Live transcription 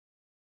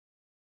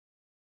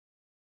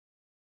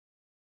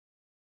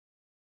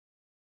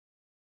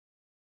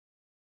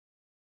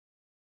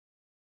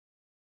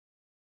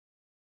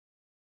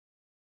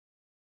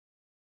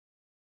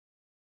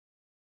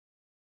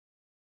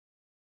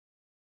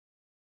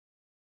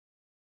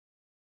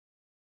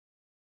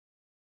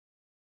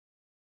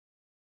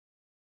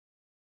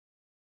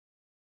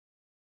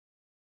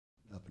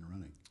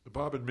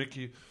Bob and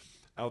Mickey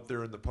out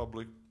there in the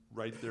public,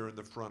 right there in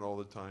the front all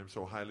the time,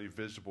 so highly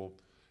visible.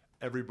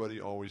 Everybody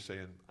always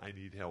saying, I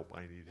need help,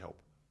 I need help.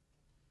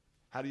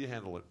 How do you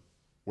handle it?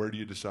 Where do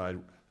you decide?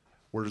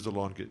 Where does the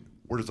line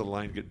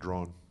get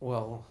drawn?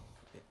 Well,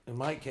 in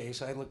my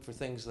case, I look for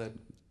things that,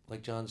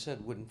 like John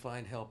said, wouldn't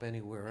find help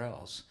anywhere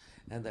else,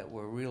 and that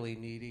were really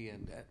needy,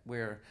 and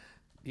where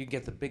you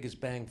get the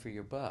biggest bang for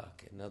your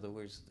buck. In other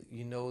words,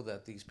 you know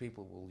that these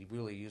people will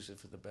really use it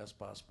for the best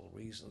possible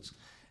reasons.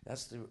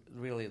 That's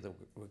really the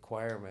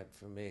requirement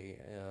for me.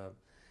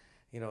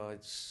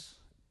 It's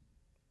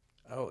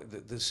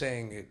the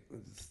saying,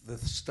 the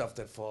stuff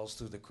that falls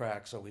through the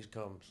cracks always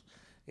comes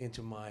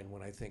into mind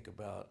when I think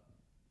about,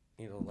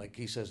 like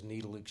he says,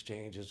 needle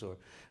exchanges, or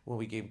when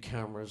we gave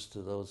cameras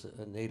to those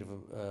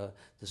the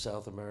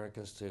South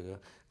Americans to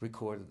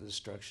record the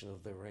destruction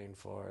of their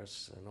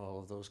rainforests and all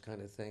of those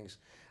kind of things.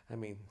 I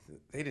mean,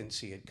 they didn't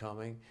see it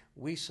coming.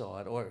 We saw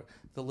it. Or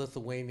the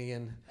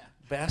Lithuanian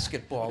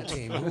basketball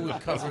team. Who would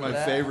cover that?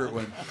 That's my favorite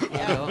one.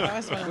 Yeah, that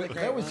was one of the great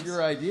That was ones.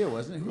 your idea,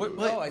 wasn't it?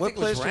 I think it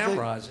was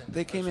Ramrods.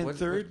 They came in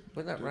third?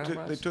 Wasn't that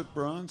Ramrods? They took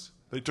bronze?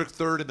 They took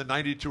third in the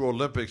 '92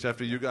 Olympics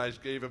after you guys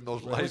gave him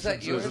those licenses. Was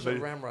that yours or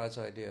Ramrod's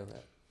idea?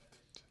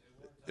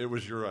 It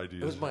was your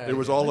idea. It was my idea. idea. It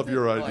was all of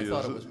your I ideas.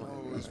 thought it was mine.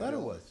 I thought it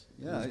was.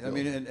 Yeah, I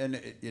mean, and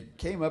it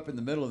came up in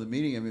the middle of the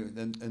meeting. I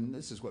mean, and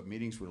this is what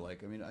meetings were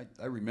like. I mean,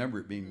 I remember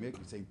it being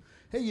Mickey saying,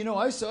 "Hey,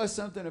 I saw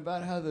something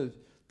about how the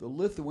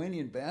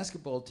Lithuanian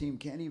basketball team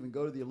can't even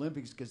go to the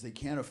Olympics because they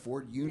can't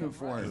afford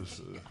uniforms."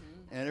 Yes,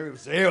 And everybody would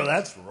say, "Oh,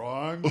 that's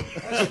wrong.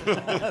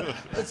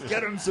 Let's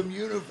get them some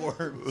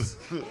uniforms."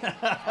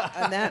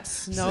 And that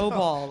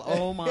snowballed.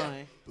 Oh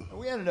my!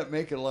 We ended up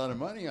making a lot of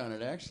money on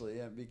it,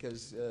 actually,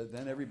 because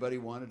then everybody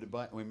wanted to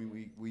buy. I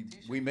mean,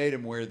 we made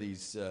them wear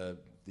these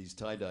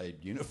tie-dyed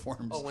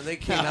uniforms. Oh, when they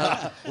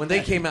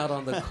came out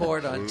on the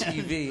court on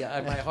TV,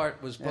 my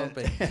heart was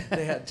pumping.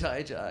 They had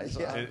tie-dyes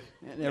on.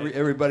 And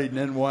everybody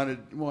then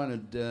wanted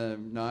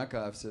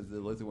knockoffs of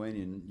the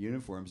Lithuanian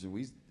uniforms, and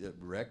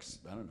Rex.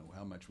 I don't know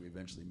how much we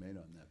eventually made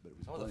on that, but it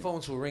was. Oh, plenty. the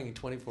phones were ringing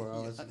 24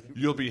 hours.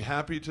 You'll be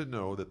happy to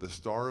know that the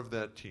star of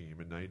that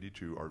team in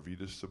 '92,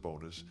 Arvydas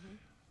Sabonis,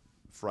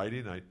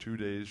 Friday night, 2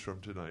 days from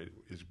tonight,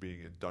 is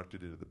being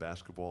inducted into the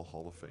Basketball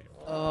Hall of Fame.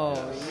 Oh,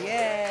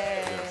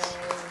 yay! Yes.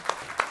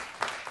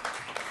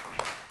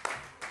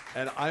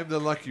 And I'm the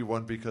lucky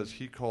one because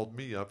he called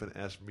me up and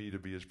asked me to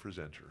be his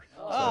presenter.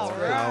 Oh, so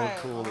right. how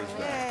cool is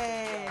that?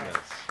 Yay. Yes.